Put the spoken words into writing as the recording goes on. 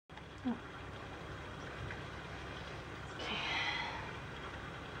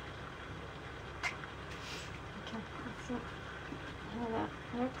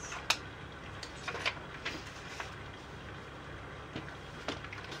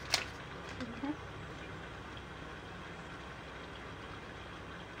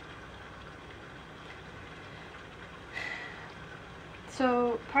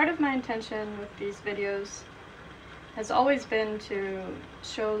So part of my intention with these videos has always been to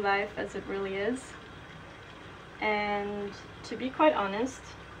show life as it really is, and to be quite honest,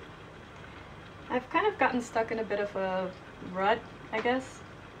 I've kind of gotten stuck in a bit of a rut, I guess,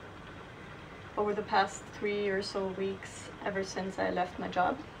 over the past 3 or so weeks ever since I left my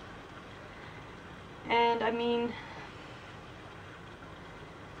job. And I mean,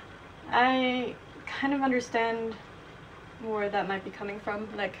 I kind of understand where that might be coming from.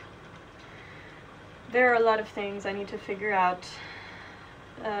 Like, there are a lot of things I need to figure out,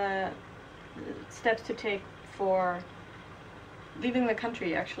 steps to take for leaving the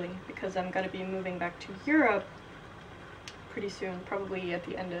country, actually, because I'm going to be moving back to Europe pretty soon, probably at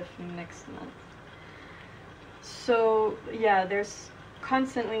the end of next month. So yeah, there's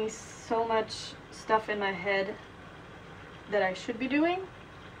constantly so much stuff in my head that I should be doing,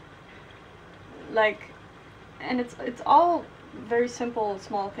 like, and it's all very simple,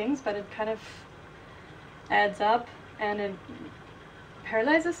 small things, but it kind of adds up and it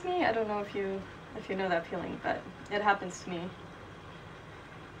paralyzes me. I don't know if you know that feeling, but it happens to me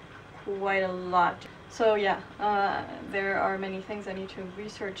quite a lot. So yeah, there are many things I need to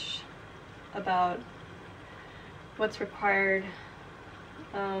research about what's required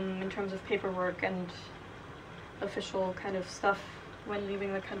in terms of paperwork and official kind of stuff when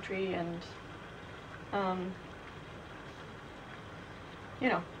leaving the country, and you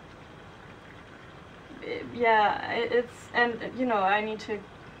know, and you know, I need to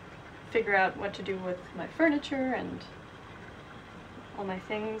figure out what to do with my furniture and all my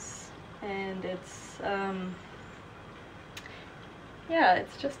things, and it's yeah,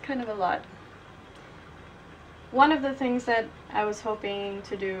 it's just kind of a lot. One of the things that I was hoping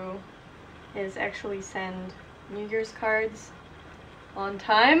to do is actually send New Year's cards on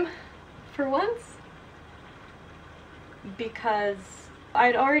time for once, because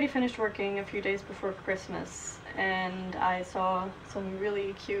I'd already finished working a few days before Christmas and I saw some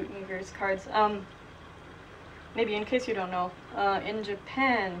really cute New Year's cards. Maybe in case you don't know, in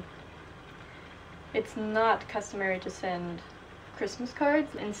Japan it's not customary to send Christmas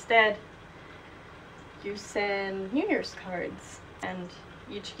cards. Instead, you send New Year's cards, and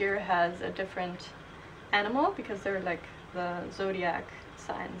each year has a different animal because they're like the zodiac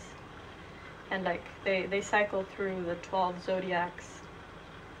signs, and like they cycle through the 12 zodiac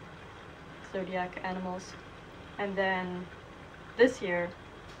animals, and then this year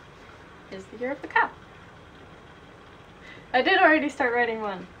is the year of the cow. I did already start writing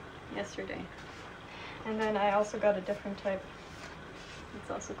one yesterday, and then I also got a different type. It's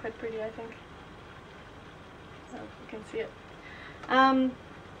also quite pretty, I think. So you can see it.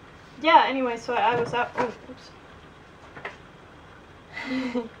 Yeah, anyway, so I was out. Oh, oops.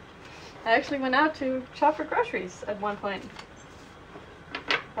 I actually went out to shop for groceries at one point.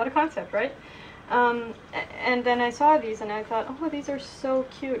 What a concept, right? And then I saw these and I thought, oh, these are so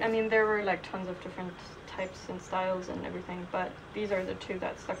cute. I mean, there were like tons of different types and styles and everything, but these are the two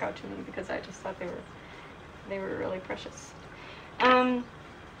that stuck out to me because I just thought they were really precious.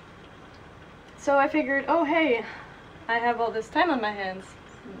 So I figured, oh hey, I have all this time on my hands.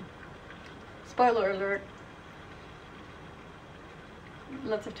 Spoiler alert.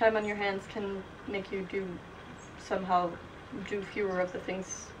 Lots of time on your hands can make you somehow do fewer of the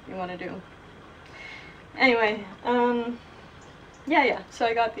things you want to do. Anyway, yeah, so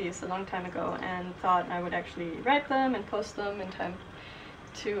I got these a long time ago and thought I would actually write them and post them in time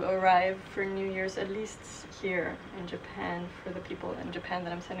to arrive for New Year's, at least here in Japan, for the people in Japan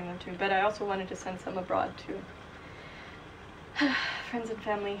that I'm sending them to. But I also wanted to send some abroad to friends and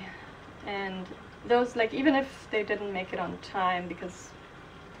family, and those, like, even if they didn't make it on time, because,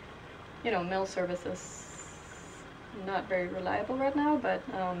 you know, mail service is not very reliable right now, but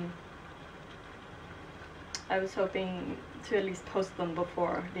I was hoping to at least post them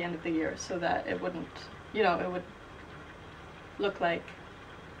before the end of the year so that it wouldn't, you know, it would look like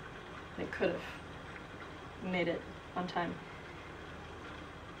they could have made it on time.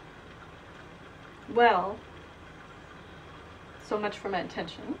 Well, so much for my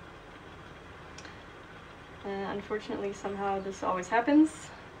intention. Unfortunately, somehow this always happens.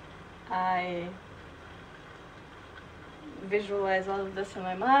 I visualize all of this in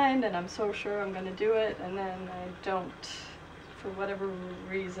my mind and I'm so sure I'm gonna do it, and then I don't, for whatever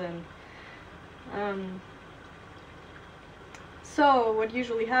reason. So what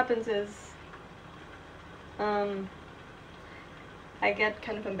usually happens is I get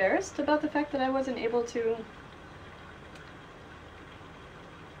kind of embarrassed about the fact that I wasn't able to.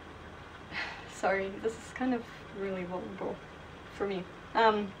 Sorry, this is kind of really vulnerable for me.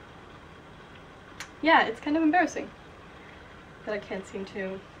 Yeah, it's kind of embarrassing that I can't seem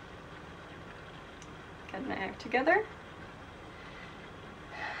to get my act together.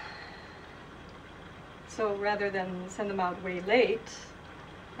 So rather than send them out way late,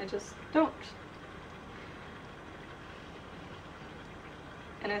 I just don't.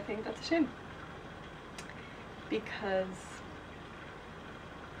 And I think that's a shame, because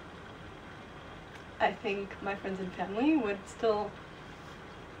I think my friends and family would still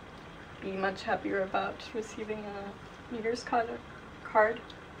be much happier about receiving a New Year's card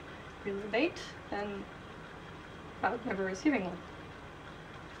really late than about never receiving one.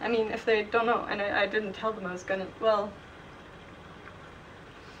 I mean, if they don't know, and I didn't tell them I was gonna, well,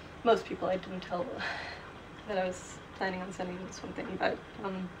 most people I didn't tell that I was planning on sending them something, but,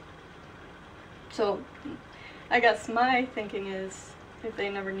 so, I guess my thinking is, if they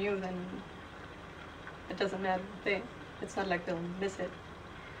never knew, then it doesn't matter. It's not like they'll miss it.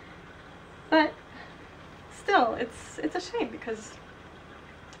 But still, it's a shame, because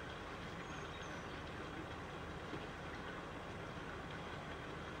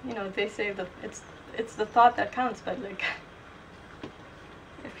you know, they say that it's the thought that counts, but like,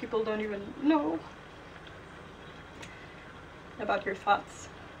 if people don't even know about your thoughts,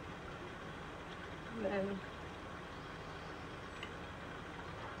 then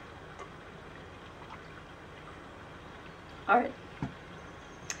alright.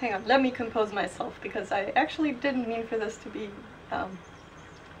 Hang on, let me compose myself, because I actually didn't mean for this to be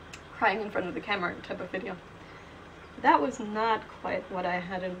crying in front of the camera type of video. That was not quite what I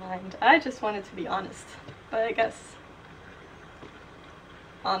had in mind. I just wanted to be honest, but I guess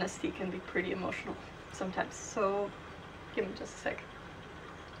honesty can be pretty emotional sometimes, so give me just a sec.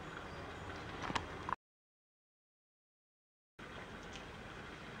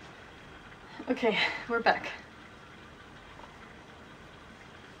 Okay, we're back.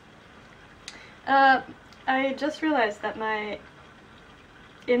 I just realized that my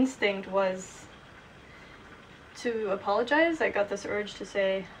instinct was to apologize. I got this urge to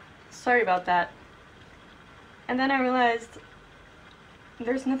say, sorry about that. And then I realized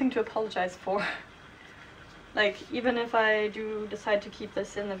there's nothing to apologize for. Like, even if I do decide to keep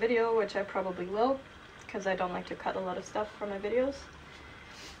this in the video, which I probably will, because I don't like to cut a lot of stuff from my videos,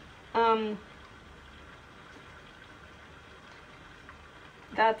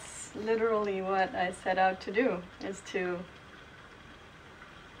 that's literally what I set out to do, is to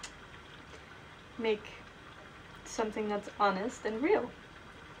make something that's honest and real.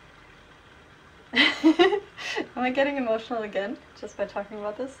 Am I getting emotional again just by talking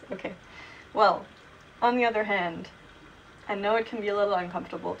about this? Okay. Well, on the other hand, I know it can be a little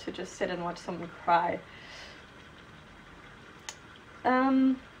uncomfortable to just sit and watch someone cry.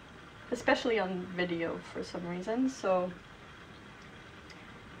 Especially on video for some reason, so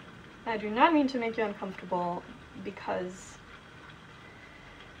I do not mean to make you uncomfortable, because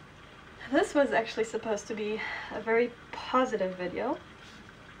this was actually supposed to be a very positive video,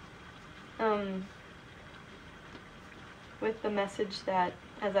 with the message that,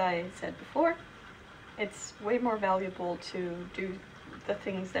 as I said before, it's way more valuable to do the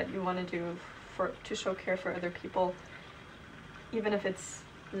things that you want to do to show care for other people, even if it's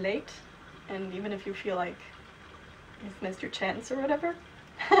late, and even if you feel like you've missed your chance or whatever.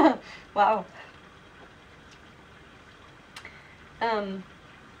 Wow.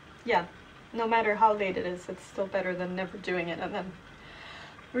 Yeah, no matter how late it is, it's still better than never doing it and then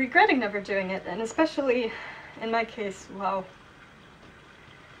regretting never doing it, and especially in my case, wow.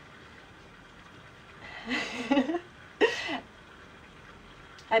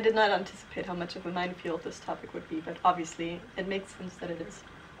 I did not anticipate how much of a minefield this topic would be, but obviously it makes sense that it is.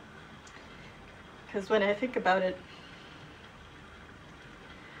 Because when I think about it,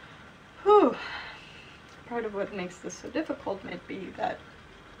 whew, part of what makes this so difficult might be that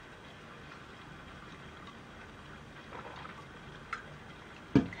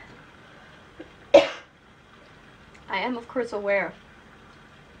I am, of course, aware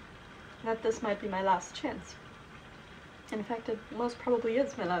that this might be my last chance. In fact, it most probably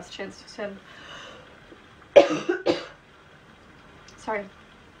is my last chance to send... Sorry.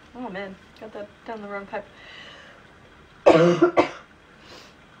 Oh man, got that down the wrong pipe.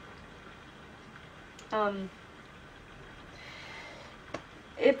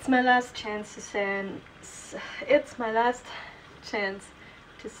 It's my last chance to send... It's my last chance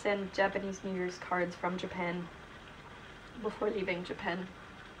to send Japanese New Year's cards from Japan before leaving Japan.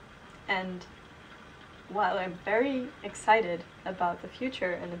 And while I'm very excited about the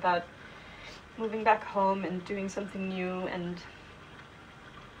future and about moving back home and doing something new and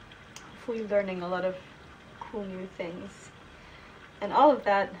hopefully learning a lot of cool new things and all of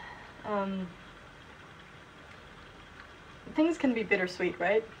that, things can be bittersweet,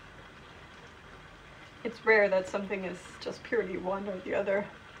 right? It's rare that something is just purely one or the other.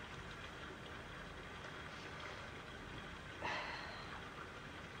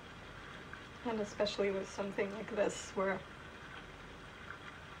 And especially with something like this, where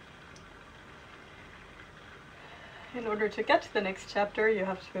in order to get to the next chapter, you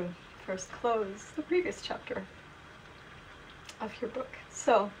have to first close the previous chapter of your book.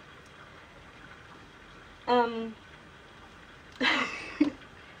 So,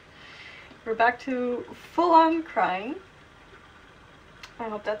 we're back to full-on crying. I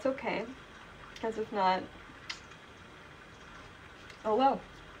hope that's okay, because if not, oh well.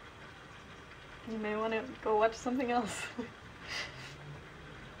 You may want to go watch something else.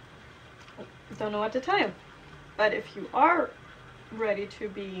 Don't know what to tell you. But if you are ready to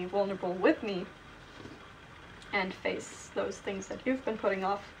be vulnerable with me and face those things that you've been putting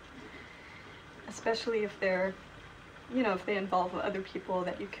off, especially if they're, you know, if they involve other people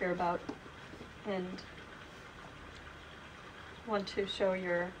that you care about and want to show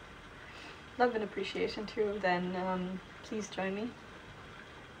your love and appreciation to, then please join me.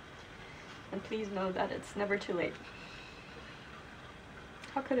 And please know that it's never too late.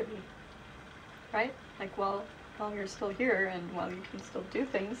 How could it be? Right? Like, while you're still here and while you can still do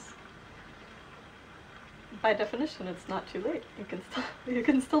things, by definition it's not too late. You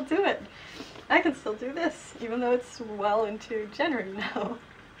can still do it. I can still do this, even though it's well into January now.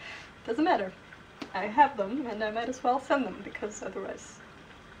 Doesn't matter. I have them, and I might as well send them, because otherwise,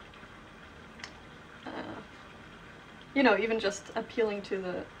 you know, even just appealing to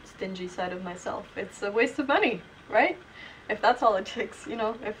the stingy side of myself, it's a waste of money, right? If that's all it takes, you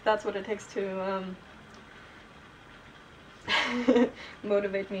know, if that's what it takes to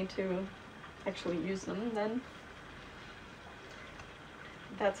motivate me to actually use them, then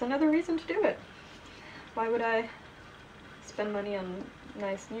that's another reason to do it. Why would I spend money on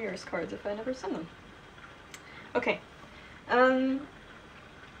nice New Year's cards if I never send them? Okay,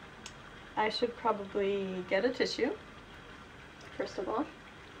 I should probably get a tissue, first of all.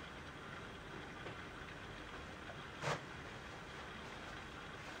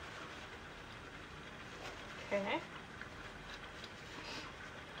 Okay.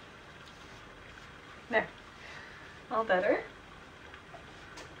 There. All better.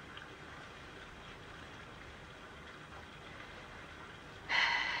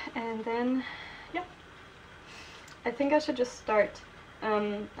 And then, yeah. I think I should just start.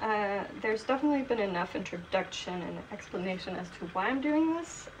 There's definitely been enough introduction and explanation as to why I'm doing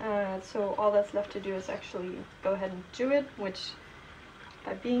this, so all that's left to do is actually go ahead and do it, which,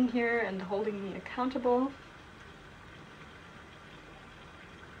 by being here and holding me accountable,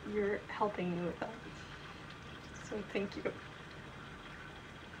 you're helping me with that. So thank you.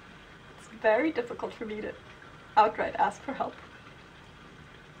 It's very difficult for me to outright ask for help.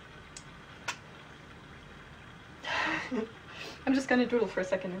 I'm just gonna doodle for a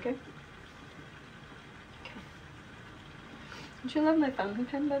second, okay? Okay. Don't you love my fountain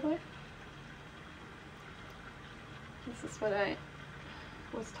pen, by the way? This is what I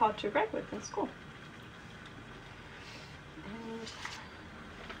was taught to write with in school. And,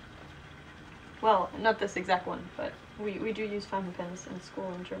 well, not this exact one, but we do use fountain pens in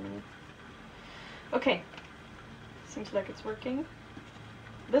school in Germany. Okay, seems like it's working.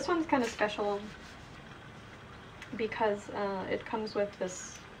 This one's kind of special because it comes with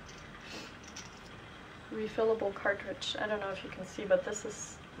this refillable cartridge. I don't know if you can see, but this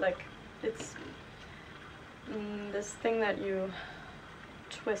is like, it's this thing that you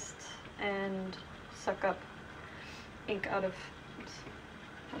twist and suck up ink out of, oops,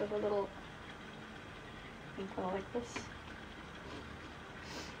 out of a little inkwell like this.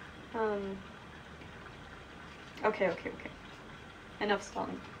 Okay. Enough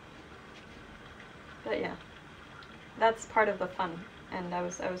stalling. But yeah, that's part of the fun, and I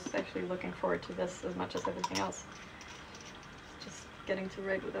was actually looking forward to this as much as everything else. Just getting to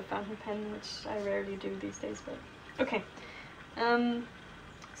write with a fountain pen, which I rarely do these days, but okay.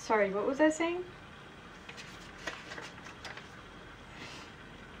 Sorry, what was I saying?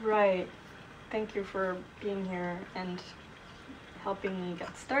 Right. Thank you for being here and helping me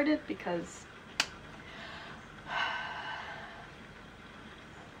get started, because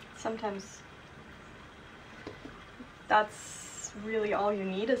sometimes that's really all you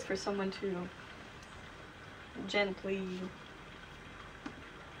need, is for someone to gently,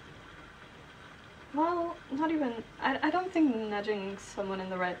 well, not even, I don't think nudging someone in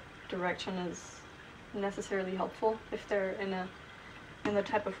the right direction is necessarily helpful if they're in the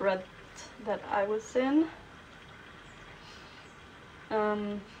type of rut that I was in.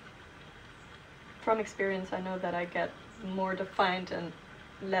 From experience, I know that I get more defined and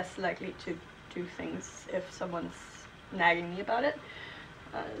less likely to do things if someone's nagging me about it.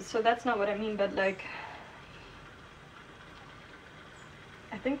 So that's not what I mean, but like,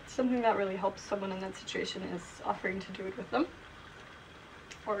 I think something that really helps someone in that situation is offering to do it with them,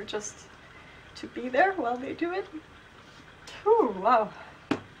 or just to be there while they do it. Whew, wow.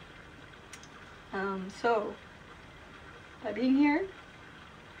 So, by being here,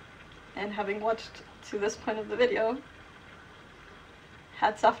 and having watched to this point of the video,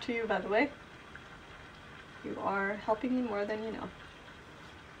 hats off to you, by the way. You are helping me more than you know.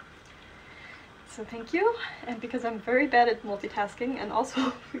 So thank you, and because I'm very bad at multitasking, and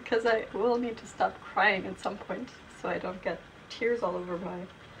also because I will need to stop crying at some point, so I don't get tears all over my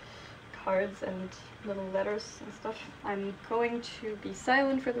cards and little letters and stuff, I'm going to be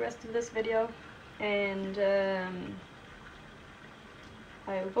silent for the rest of this video, and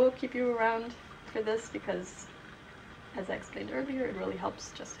I will keep you around for this because, as I explained earlier, it really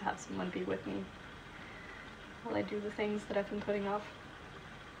helps just to have someone be with me while I do the things that I've been putting off.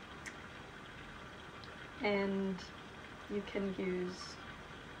 And you can use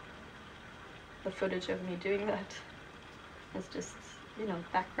the footage of me doing that as just, you know,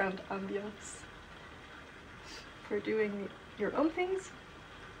 background ambience for doing your own things.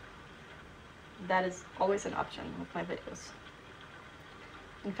 That is always an option with my videos.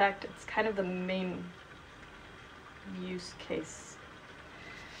 In fact, it's kind of the main use case.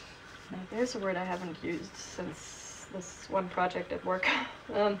 Now, there's a word I haven't used since this one project at work.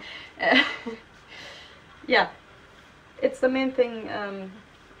 Yeah, it's the main thing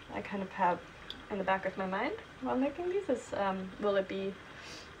I kind of have in the back of my mind while making these is, will it be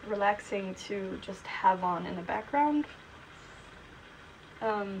relaxing to just have on in the background?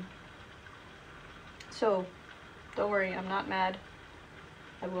 So, don't worry, I'm not mad.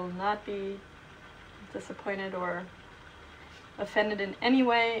 I will not be disappointed or offended in any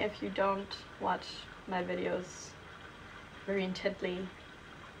way if you don't watch my videos very intently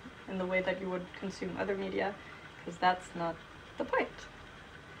in the way that you would consume other media, because that's not the point.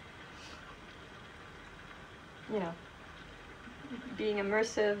 You know, being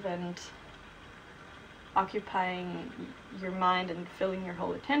immersive and occupying your mind and filling your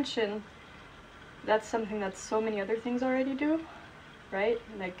whole attention, that's something that so many other things already do, right?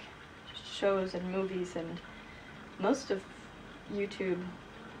 Like shows and movies, and most of YouTube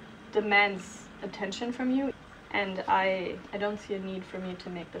demands attention from you, and I don't see a need for me to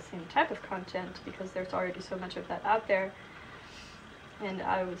make the same type of content because there's already so much of that out there, and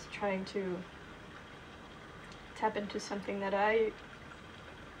I was trying to tap into something that I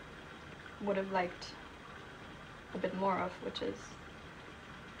would have liked a bit more of, which is,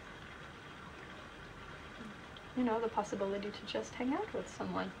 you know, the possibility to just hang out with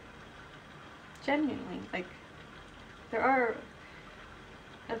someone. Genuinely, like, there are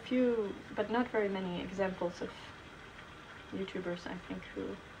a few, but not very many, examples of YouTubers, I think, who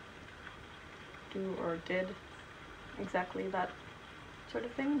do or did exactly that sort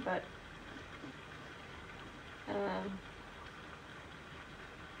of thing, but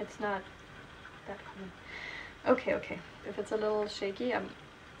it's not that common. Okay, if it's a little shaky, I'm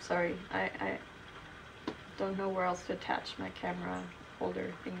sorry. I don't know where else to attach my camera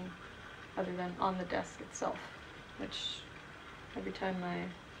holder thingy other than on the desk itself, which every time I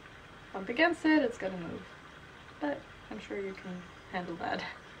bump against it, it's gonna move. But I'm sure you can handle that.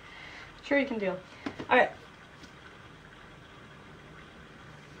 Sure you can deal. Alright.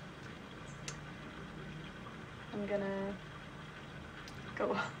 I'm gonna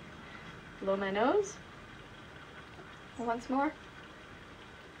go blow my nose once more,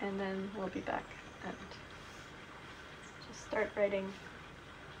 and then we'll be back and just start writing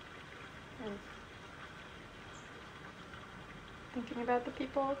and thinking about the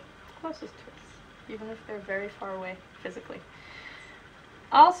people closest to us, even if they're very far away physically.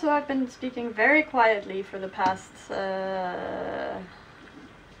 Also, I've been speaking very quietly for the past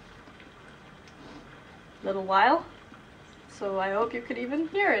little while, so I hope you could even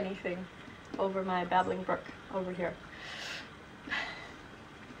hear anything over my babbling brook over here.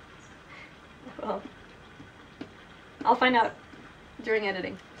 Well, I'll find out during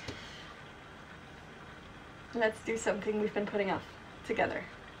editing. Let's do something we've been putting off together.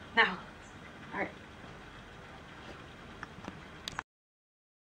 Now. Alright.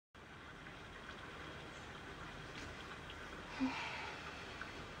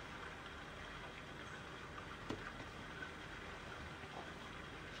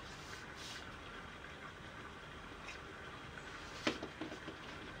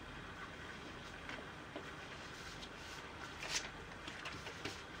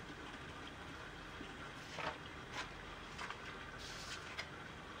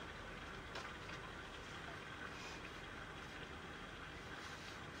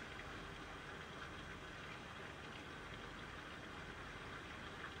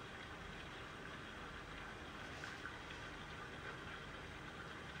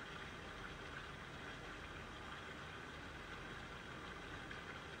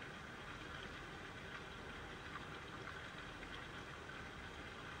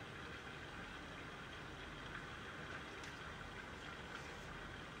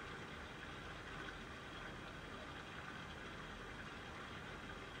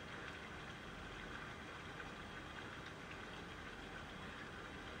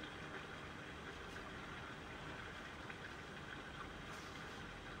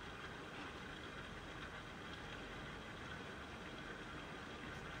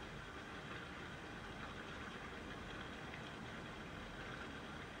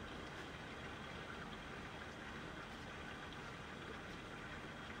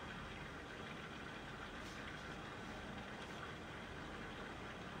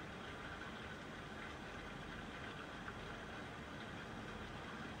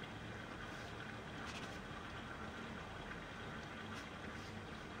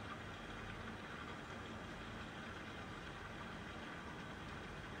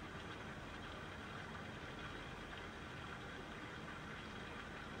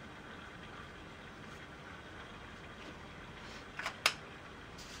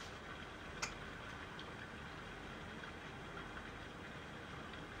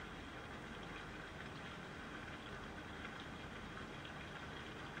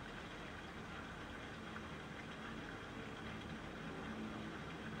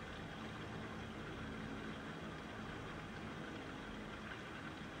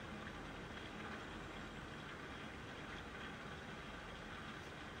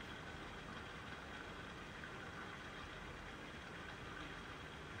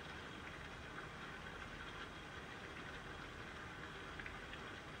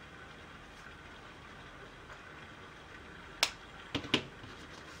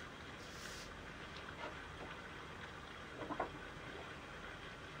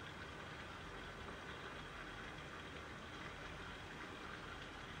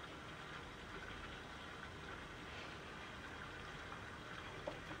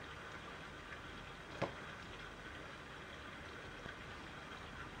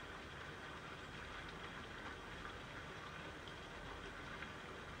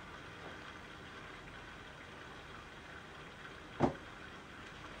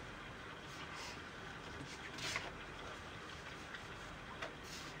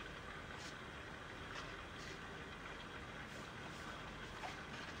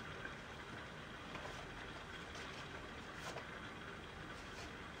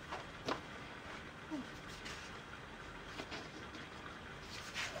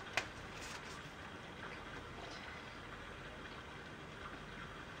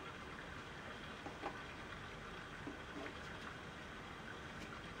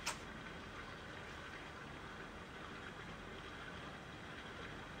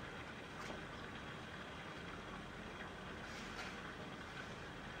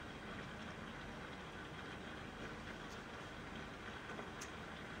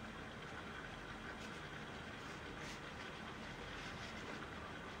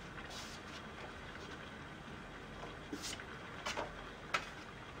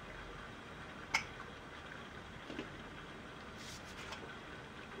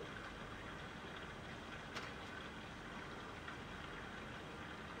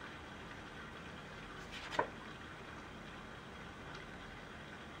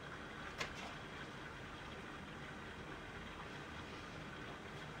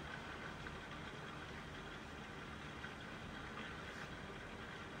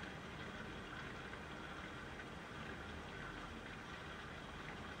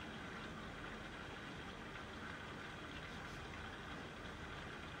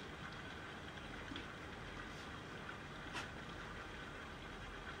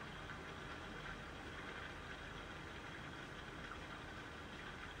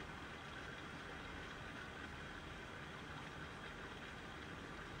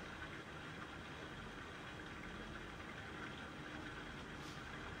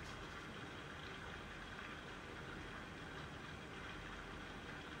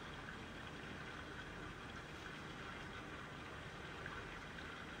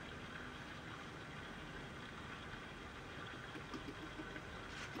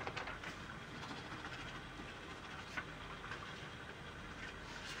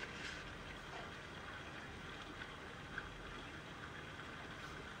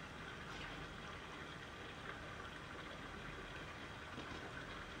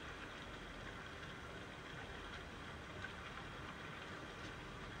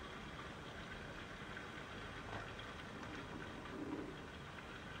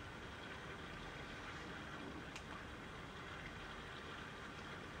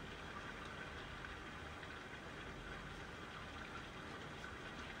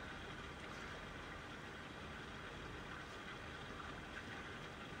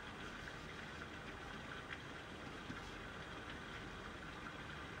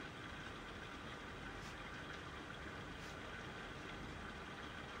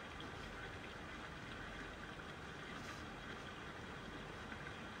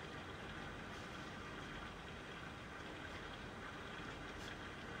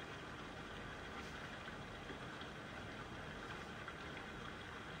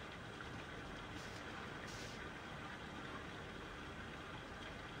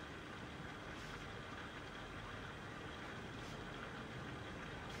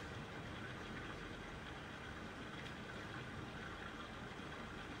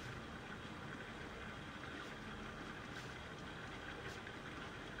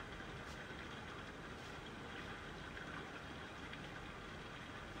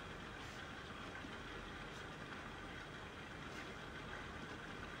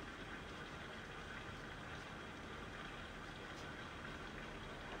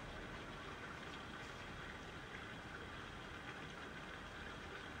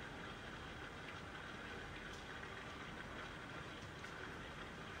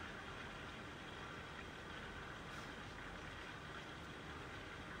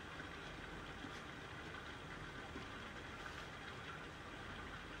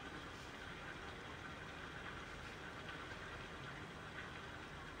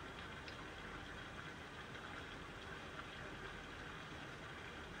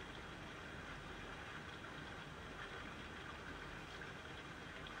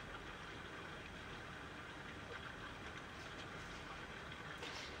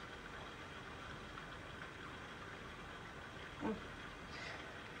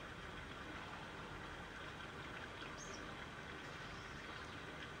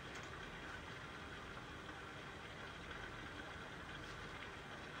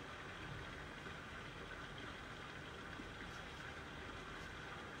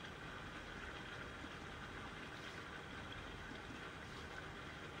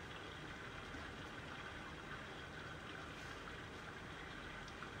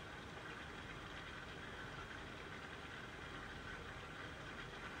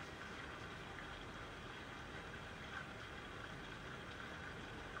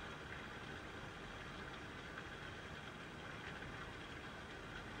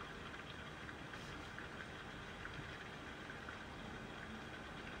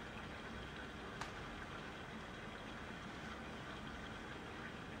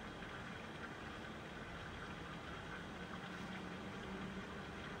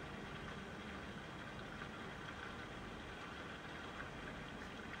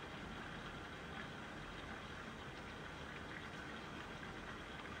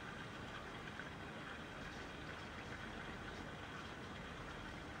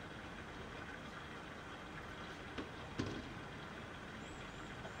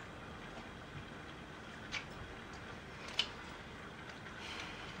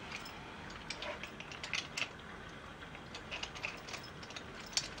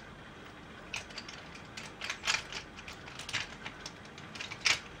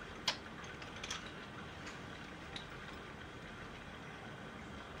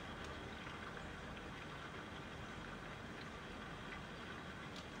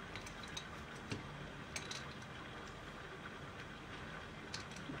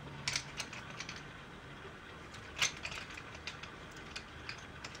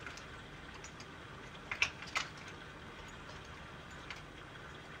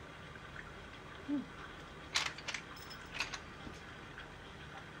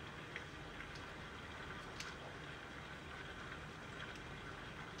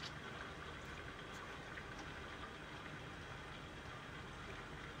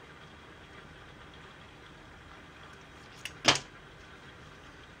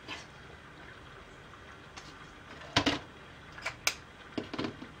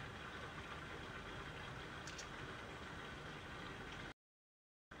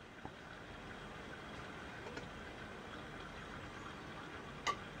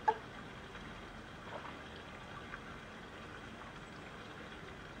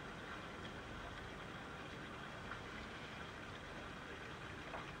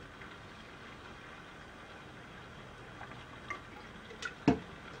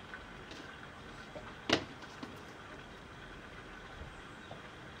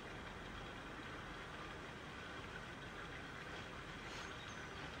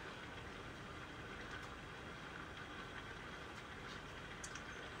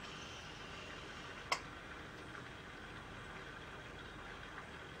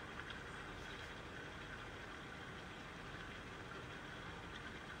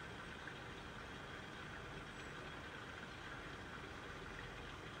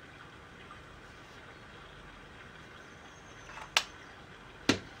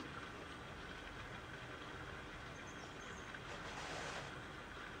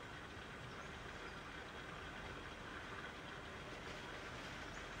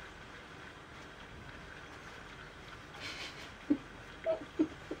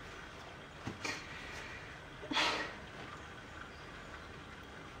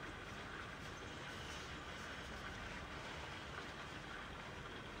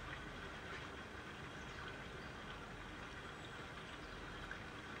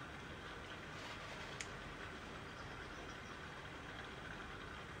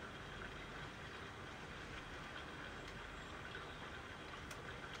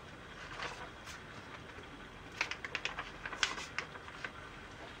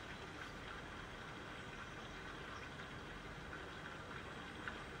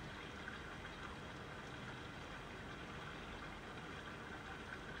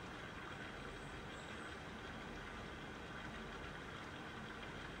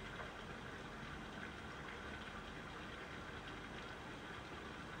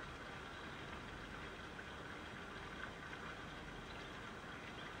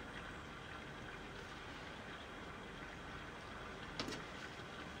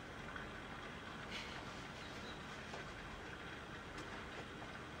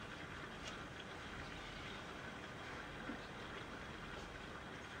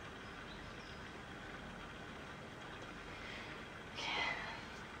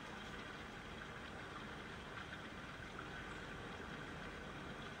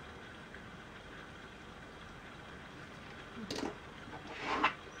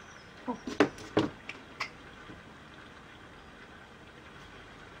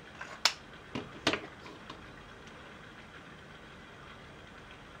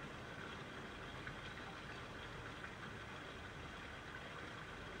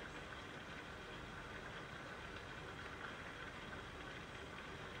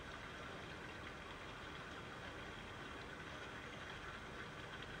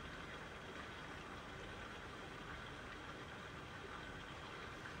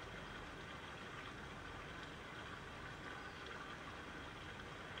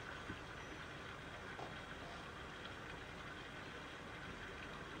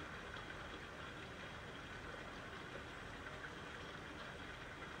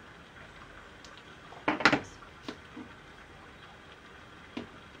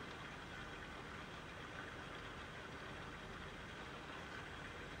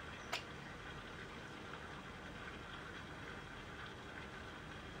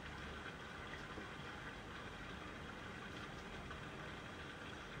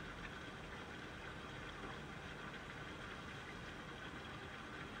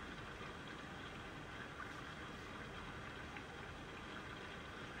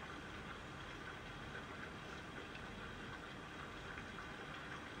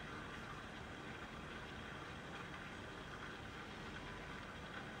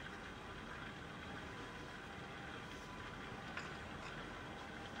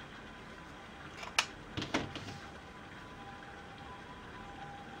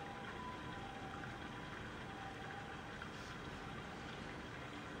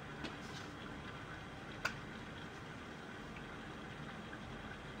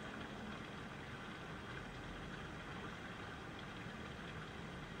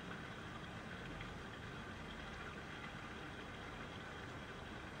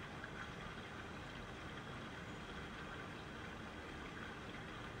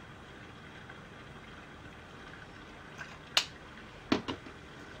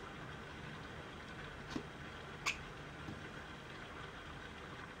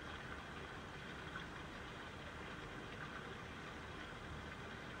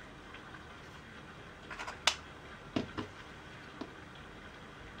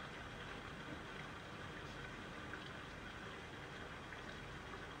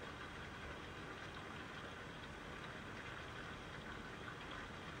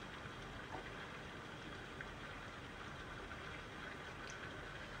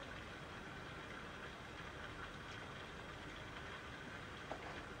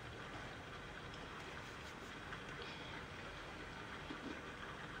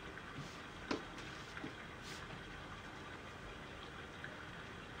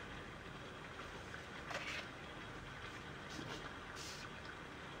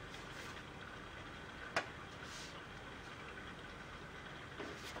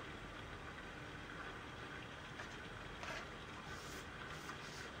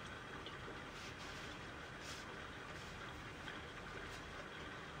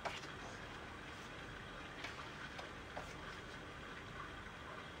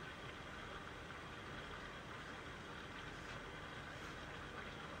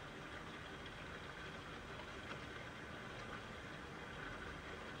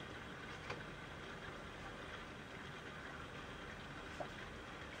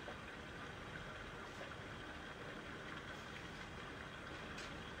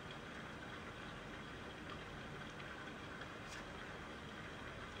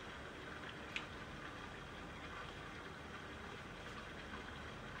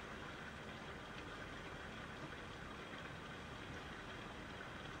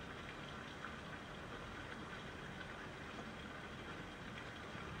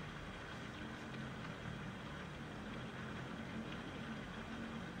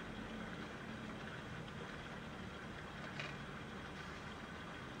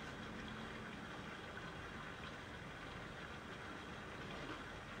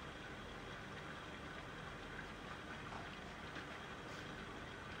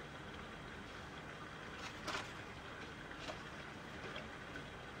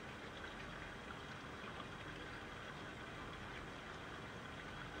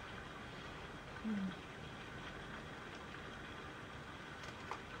 Mm.